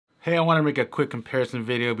Hey, I want to make a quick comparison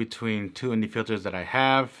video between two ND filters that I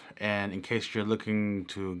have, and in case you're looking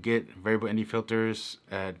to get variable ND filters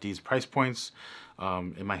at these price points,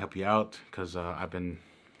 it might help you out because I've been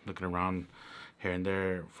looking around here and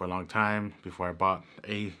there for a long time before I bought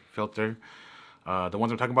a filter. The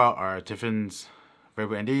ones I'm talking about are Tiffen's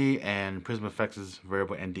variable ND and Prism FX's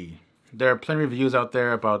variable ND. There are plenty of reviews out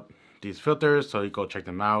there about these filters, so you go check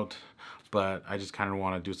them out, but I just kind of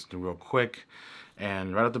want to do something real quick.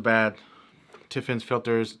 And right off the bat, Tiffen's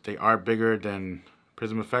filters, they are bigger than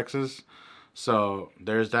Prism FX's, so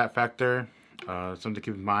there's that factor. Something to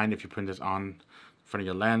keep in mind: if you put this on in front of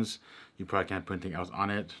your lens, you probably can't put anything else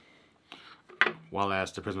on it, while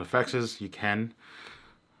as the Prism FX's, you can.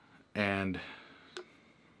 And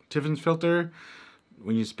Tiffen's filter,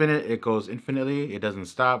 when you spin it, it goes infinitely, it doesn't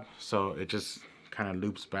stop, so it just kind of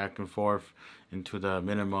loops back and forth into the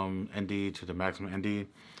minimum ND to the maximum ND.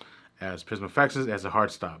 As Prism FX's as a hard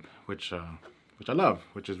stop, which I love,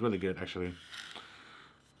 which is really good actually.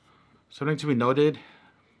 Something to be noted: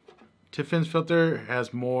 Tiffen's filter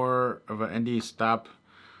has more of an ND stop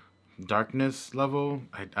darkness level.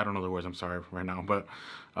 I don't know the words, I'm sorry right now, but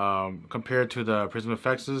compared to the Prism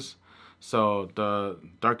FX's, so the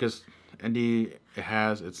darkest ND it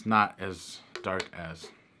has, it's not as dark as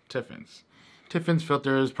Tiffen's. Tiffen's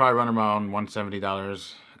filters probably run around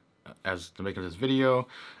 $170 as the maker of this video,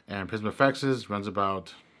 and Prism FX's runs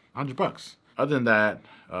about $100. Other than that,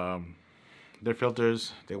 their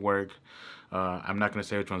filters, they work. I'm not going to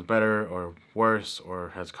say which one's better or worse or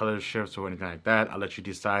has color shifts or anything like that. I'll let you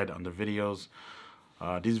decide on the videos.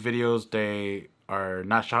 These videos, they are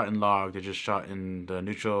not shot in log, they're just shot in the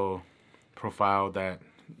neutral profile that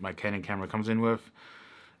my Canon camera comes in with,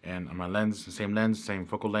 and on my lens, the same lens, same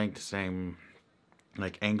focal length, same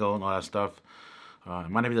like angle and all that stuff.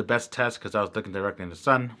 It might not be the best test because I was looking directly in the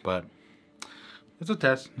sun, but it's a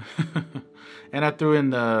test. And I threw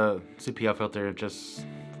in the CPL filter just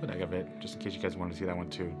for the heck of it, just in case you guys want to see that one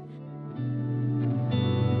too.